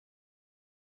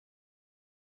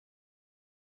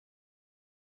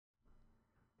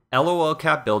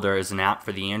LOLcat Builder is an app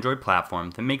for the Android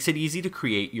platform that makes it easy to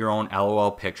create your own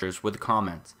LOL pictures with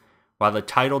comments. While the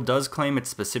title does claim it's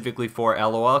specifically for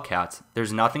LOLcats,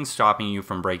 there's nothing stopping you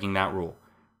from breaking that rule.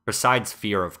 Besides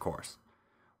fear, of course.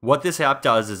 What this app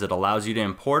does is it allows you to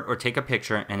import or take a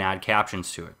picture and add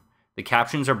captions to it. The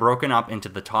captions are broken up into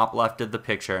the top left of the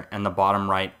picture and the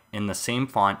bottom right in the same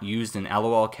font used in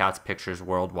LOLcat's pictures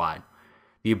worldwide.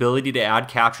 The ability to add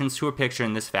captions to a picture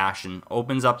in this fashion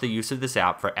opens up the use of this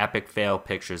app for epic fail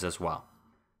pictures as well.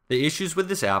 The issues with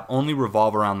this app only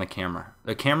revolve around the camera.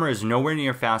 The camera is nowhere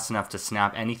near fast enough to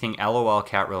snap anything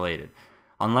LOLcat related,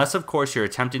 unless of course you're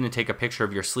attempting to take a picture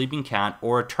of your sleeping cat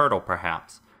or a turtle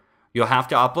perhaps. You'll have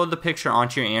to upload the picture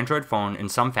onto your Android phone in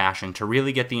some fashion to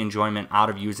really get the enjoyment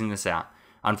out of using this app.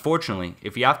 Unfortunately,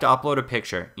 if you have to upload a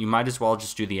picture, you might as well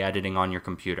just do the editing on your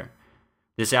computer.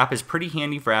 This app is pretty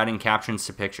handy for adding captions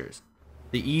to pictures.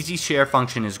 The easy share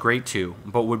function is great too,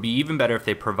 but would be even better if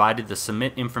they provided the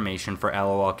submit information for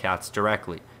LOLcats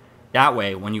directly. That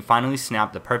way, when you finally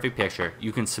snap the perfect picture,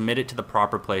 you can submit it to the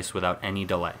proper place without any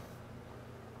delay.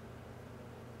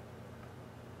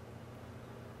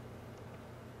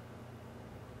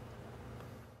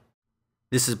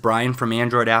 This is Brian from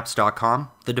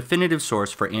AndroidApps.com, the definitive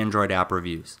source for Android app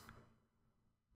reviews.